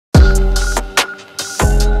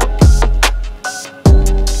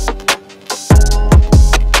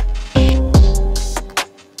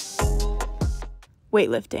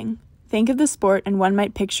Weightlifting. Think of the sport and one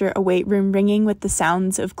might picture a weight room ringing with the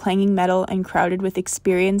sounds of clanging metal and crowded with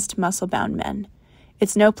experienced, muscle-bound men.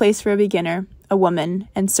 It's no place for a beginner, a woman,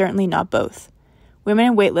 and certainly not both. Women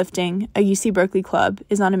in Weightlifting, a UC Berkeley club,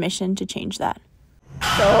 is on a mission to change that.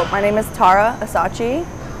 So my name is Tara Asachi.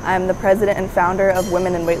 I'm the president and founder of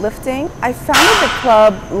Women in Weightlifting. I founded the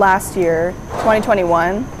club last year,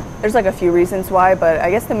 2021. There's like a few reasons why, but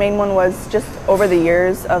I guess the main one was just over the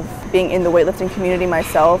years of being in the weightlifting community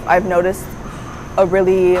myself, I've noticed a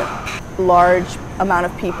really large amount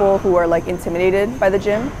of people who are like intimidated by the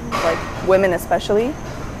gym, like women especially,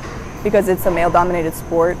 because it's a male-dominated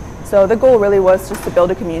sport. So the goal really was just to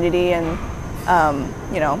build a community and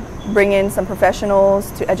bring in some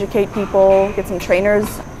professionals to educate people, get some trainers.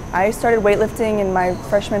 I started weightlifting in my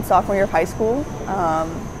freshman, sophomore year of high school.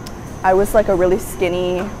 I was like a really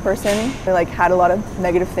skinny person. I like had a lot of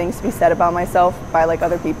negative things to be said about myself by like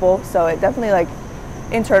other people. So it definitely like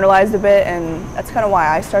internalized a bit, and that's kind of why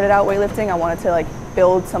I started out weightlifting. I wanted to like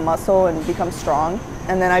build some muscle and become strong.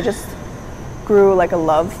 And then I just grew like a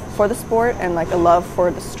love for the sport and like a love for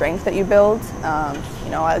the strength that you build.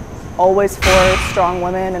 I always for strong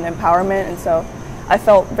women and empowerment, and so I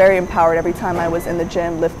felt very empowered every time I was in the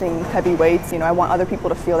gym lifting heavy weights. I want other people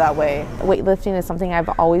to feel that way. Weightlifting is something I've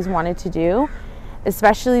always wanted to do,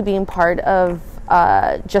 especially being part of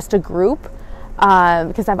just a group,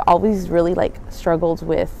 because I've always really like struggled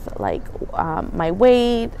with like my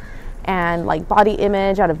weight and like body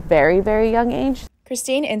image at a very, very young age.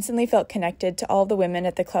 Christine instantly felt connected to all the women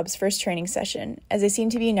at the club's first training session, as they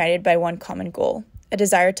seemed to be united by one common goal: a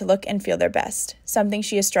desire to look and feel their best, something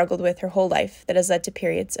she has struggled with her whole life that has led to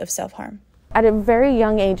periods of self-harm. At a very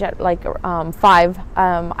young age, at like 5,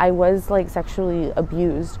 I was like sexually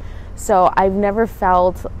abused. So I've never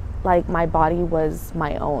felt like my body was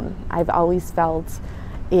my own. I've always felt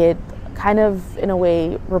it kind of, in a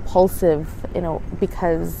way, repulsive,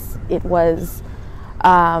 because it was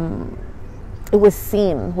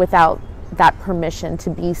seen without that permission to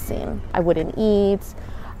be seen. I wouldn't eat.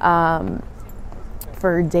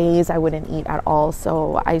 For days I wouldn't eat at all,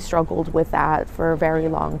 so I struggled with that for a very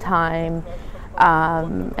long time.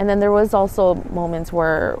 And then there was also moments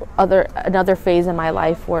where another phase in my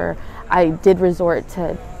life where I did resort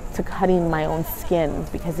to cutting my own skin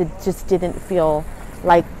because it just didn't feel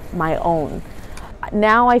like my own.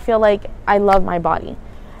 Now I feel like I love my body,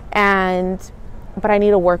 but I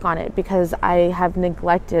need to work on it because I have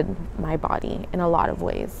neglected my body in a lot of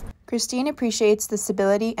ways. Christine appreciates the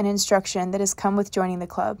stability and instruction that has come with joining the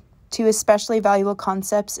club, two especially valuable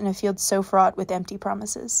concepts in a field so fraught with empty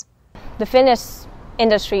promises. The fitness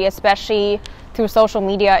industry, especially through social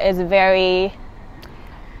media, is a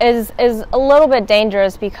little bit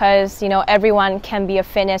dangerous because everyone can be a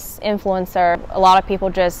fitness influencer. A lot of people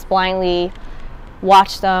just blindly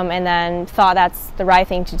watch them and then thought that's the right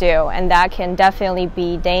thing to do, and that can definitely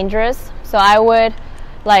be dangerous. So I would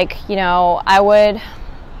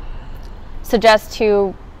suggest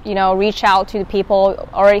to reach out to the people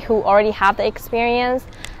who already have the experience,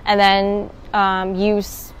 and then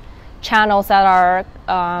use channels that are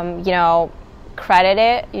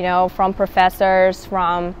credited from professors,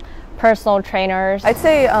 from personal trainers. I'd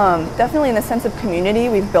say definitely in the sense of community,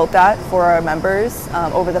 we've built that for our members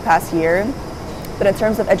over the past year. But in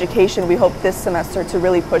terms of education, we hope this semester to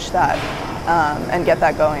really push that and get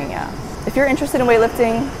that going. Yeah. If you're interested in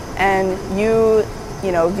weightlifting and you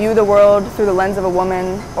view the world through the lens of a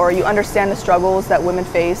woman, or you understand the struggles that women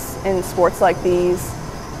face in sports like these,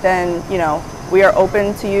 then we are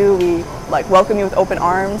open to you. We welcome you with open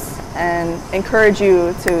arms and encourage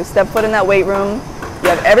you to step foot in that weight room. You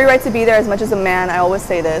have every right to be there as much as a man. I always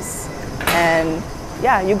say this, and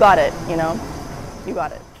yeah, you got it. You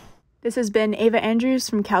got it. This has been Ava Andrews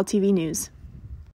from CalTV News.